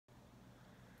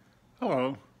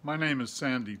Hello, my name is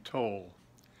Sandy Towle.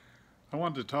 I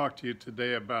want to talk to you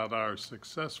today about our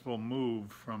successful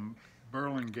move from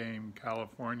Burlingame,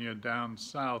 California down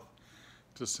south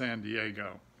to San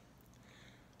Diego.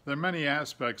 There are many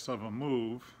aspects of a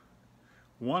move,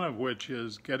 one of which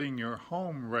is getting your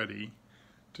home ready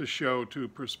to show to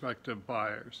prospective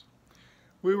buyers.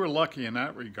 We were lucky in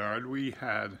that regard. We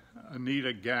had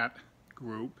Anita Gat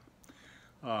group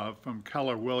from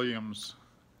Keller Williams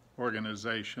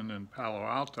organization in Palo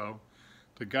Alto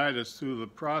to guide us through the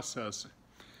process.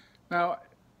 Now,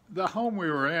 the home we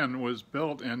were in was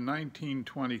built in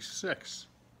 1926,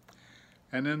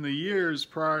 and in the years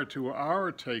prior to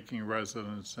our taking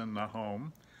residence in the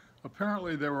home,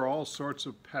 apparently there were all sorts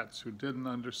of pets who didn't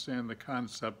understand the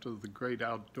concept of the great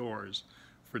outdoors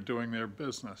for doing their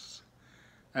business.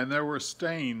 And there were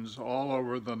stains all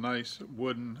over the nice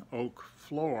wooden oak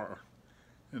floor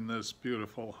in this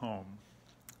beautiful home.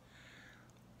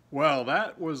 Well,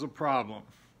 that was a problem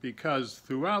because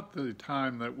throughout the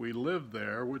time that we lived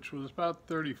there, which was about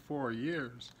 34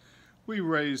 years, we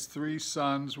raised 3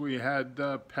 sons, we had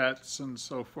pets and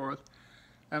so forth,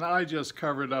 and I just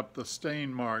covered up the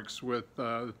stain marks with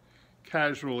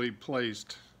casually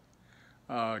placed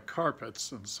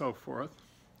carpets and so forth.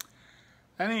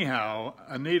 Anyhow,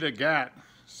 Anita Gat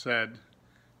said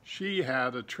she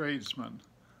had a tradesman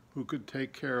who could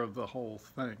take care of the whole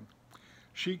thing.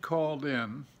 She called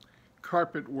in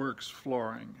CarpetWorks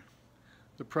Flooring.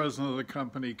 The president of the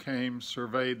company came,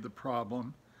 surveyed the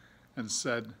problem, and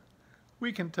said,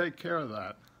 "We can take care of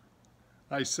that."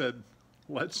 I said,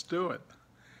 "Let's do it."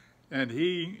 And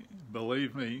he,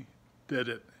 believe me, did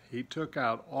it. He took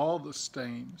out all the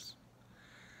stains.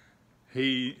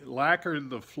 He lacquered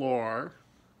the floor.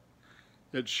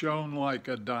 It shone like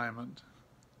a diamond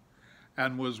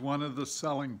and was one of the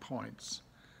selling points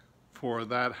for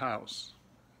that house.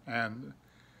 And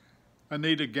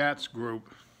Anita Gat's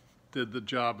group did the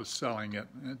job of selling it,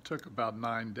 and it took about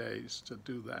 9 days to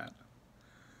do that.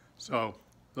 So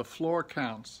the floor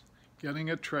counts, getting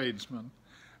a tradesman,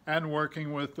 and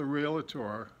working with the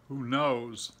realtor who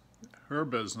knows her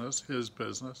business, his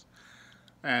business,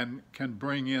 and can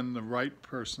bring in the right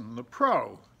person, the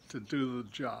pro, to do the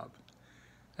job.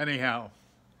 Anyhow,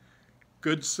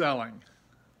 good selling.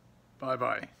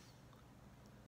 Bye-bye.